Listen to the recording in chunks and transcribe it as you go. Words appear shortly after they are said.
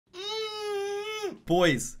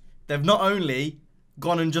Boys, they've not only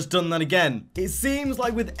gone and just done that again. It seems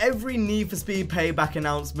like with every Need for Speed Payback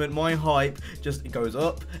announcement, my hype just goes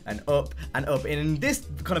up and up and up. And in this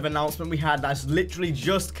kind of announcement we had that's literally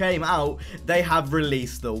just came out, they have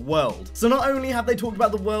released the world. So not only have they talked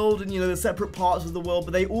about the world and, you know, the separate parts of the world,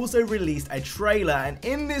 but they also released a trailer. And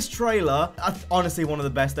in this trailer, honestly one of the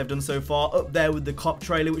best they've done so far, up there with the cop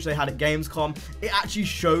trailer which they had at Gamescom. It actually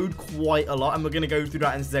showed quite a lot, and we're going to go through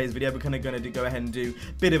that in today's video. We're kind of going to go ahead and do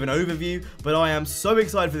a bit of an overview, but I am so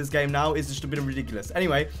excited for this game now. It's just a bit of ridiculous.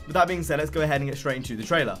 Anyway, with that being said, let's go ahead and get straight into the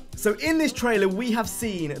trailer. So in this trailer, we have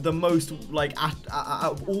seen the most, like, out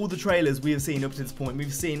of all the trailers we have seen up to this point,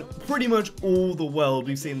 we've seen pretty much all the world.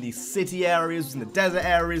 We've seen the city areas, we've seen the desert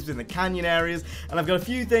areas, we've seen the canyon areas, and I've got a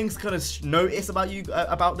few things to kind of notice about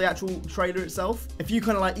about the actual trailer itself. A few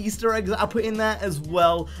kind of like Easter eggs that I put in there, as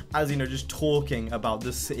well as, you know, just talking about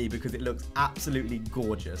the city because it looks absolutely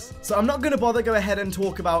gorgeous. So I'm not going to bother go ahead and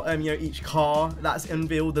talk about you know, each car that's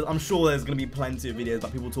unveiled. I'm sure there's going to be plenty of videos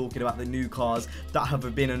about people talking about the new cars that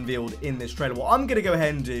have been unveiled in this trailer. What I'm going to go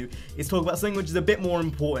ahead and do is talk about something which is a bit more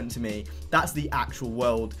important to me. That's the actual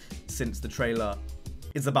world, since the trailer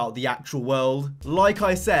is about the actual world. Like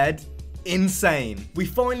I said, insane. We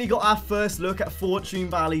finally got our first look at Fortune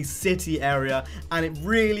Valley city area, and it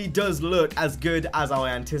really does look as good as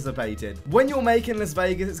I anticipated. When you're making Las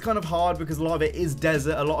Vegas, it's kind of hard because a lot of it is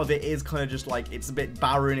desert, a lot of it is kind of just like, it's a bit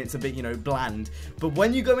barren, it's a bit, you know, bland. But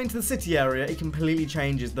when you go into the city area, it completely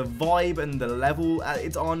changes. The vibe and the level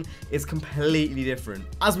it's on is completely different.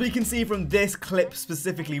 As we can see from this clip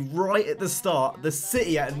specifically, right at the start, the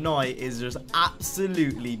city at night is just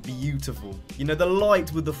absolutely beautiful. You know, the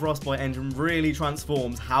light with the Frostbite engine really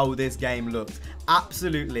transforms how this game looks.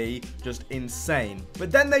 Absolutely just insane.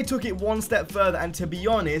 But then they took it one step further, and to be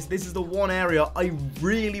honest, this is the one area I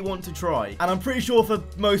really want to try. And I'm pretty sure for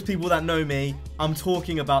most people that know me, I'm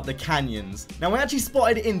talking about the canyons. Now, I actually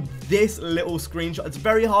spotted it in this little screenshot. It's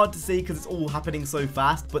very hard to see because it's all happening so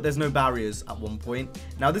fast, but there's no barriers at one point.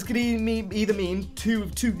 Now, this could either mean two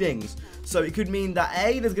things. So it could mean that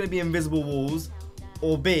A, there's going to be invisible walls,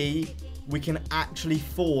 or B, we can actually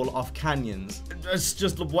fall off canyons. It's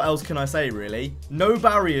just, what else can I say, really? No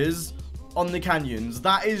barriers on the canyons.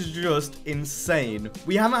 That is just insane.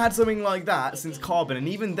 We haven't had something like that since Carbon, and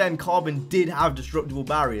even then Carbon did have destructible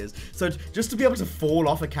barriers. So just to be able to fall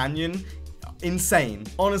off a canyon, insane.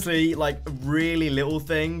 Honestly, like, really little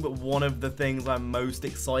thing, but one of the things I'm most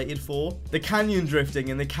excited for. The canyon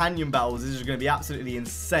drifting and the canyon battles is just going to be absolutely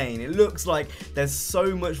insane. It looks like there's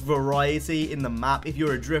so much variety in the map. If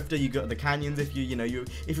you're a drifter, you go to the canyons. If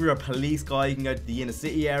if you're a police guy, you can go to the inner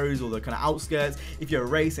city areas or the kind of outskirts. If you're a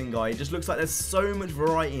racing guy, it just looks like there's so much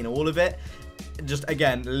variety in all of it. Just,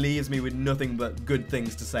 again, leaves me with nothing but good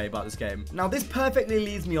things to say about this game. Now, this perfectly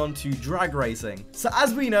leads me on to drag racing. So,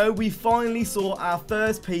 as we know, we finally saw our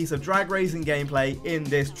first piece of drag racing gameplay in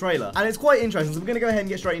this trailer, and it's quite interesting, so we're going to go ahead and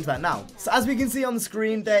get straight into that now. So, as we can see on the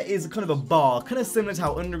screen, there is kind of a bar, kind of similar to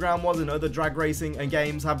how Underground was and other drag racing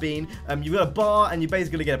games have been. You've got a bar, and you're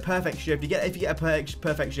basically going to get a perfect shift. If you get a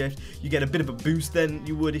perfect shift, you get a bit of a boost than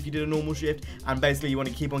you would if you did a normal shift, and basically you want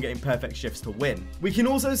to keep on getting perfect shifts to win. We can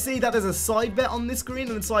also see that there's a side bet on this screen,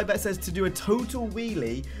 and the side bet says to do a total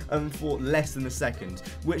wheelie for less than a second,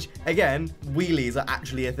 which, again, wheelies are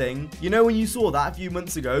actually a thing. You know, when you saw that a few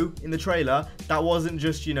months ago in the trailer, that wasn't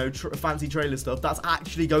just, you know, fancy trailer stuff. That's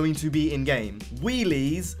actually going to be in game.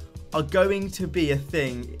 Wheelies are going to be a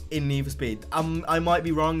thing in Need for Speed. I might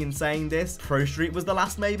be wrong in saying this. Pro Street was the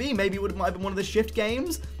last, maybe it might have been one of the shift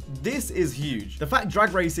games. This is huge. The fact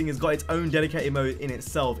drag racing has got its own dedicated mode in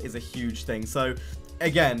itself is a huge thing. So,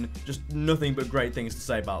 again, just nothing but great things to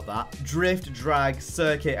say about that. Drift, drag,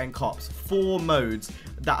 circuit, and cops. 4 modes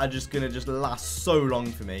that are just gonna last so long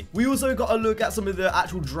for me. We also got a look at some of the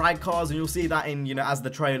actual drag cars, and you'll see that in, you know, as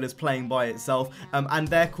the trailer's playing by itself, and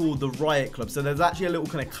they're called the Riot Club. So there's actually a little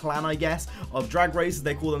kind of clan, I guess, of drag racers.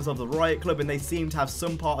 They call themselves the Riot Club, and they seem to have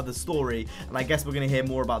some part of the story, and I guess we're gonna hear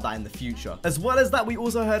more about that in the future. As well as that, we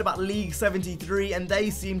also heard about League 73, and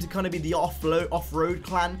they seem to kind of be the off-road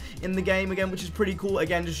clan in the game again, which is pretty cool.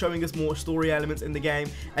 Again, just showing us more story elements in the game.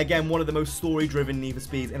 Again, one of the most story-driven Need for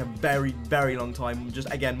Speeds in a very, very long time. Just,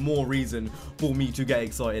 again, more reason for me to get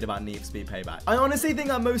excited about Need for Speed Payback. I honestly think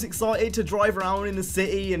I'm most excited to drive around in the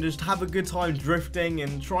city and just have a good time drifting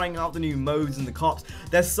and trying out the new modes and the cops.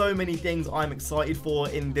 There's so many things I'm excited for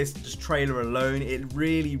in this just trailer alone. It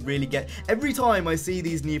really, really every time I see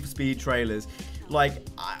these Need for Speed trailers, Like,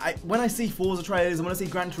 when I see Forza trailers, and when I see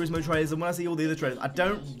Gran Turismo trailers, and when I see all the other trailers, I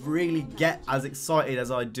don't really get as excited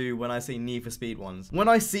as I do when I see Need for Speed ones. When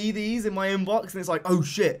I see these in my inbox, and it's like, oh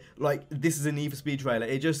shit, like, this is a Need for Speed trailer,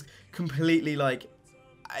 it just completely, like,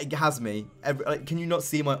 it has me. Like, can you not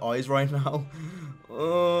see my eyes right now?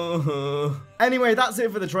 Anyway, that's it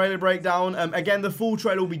for the trailer breakdown. Again, the full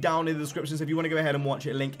trailer will be down in the description, so if you want to go ahead and watch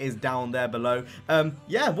it, link is down there below.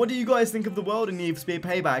 Yeah, what do you guys think of the world in Need for Speed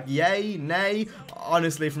Payback? Yay, nay?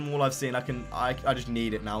 Honestly, from all I've seen, I just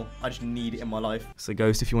need it now. I just need it in my life. So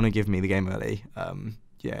Ghost, if you want to give me the game early,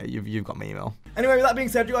 yeah, you've got my email. Anyway, with that being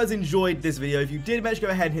said, if you guys enjoyed this video, if you did, make sure to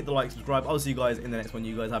go ahead and hit the like, subscribe. I'll see you guys in the next one.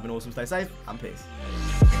 You guys have an awesome, stay safe, and peace.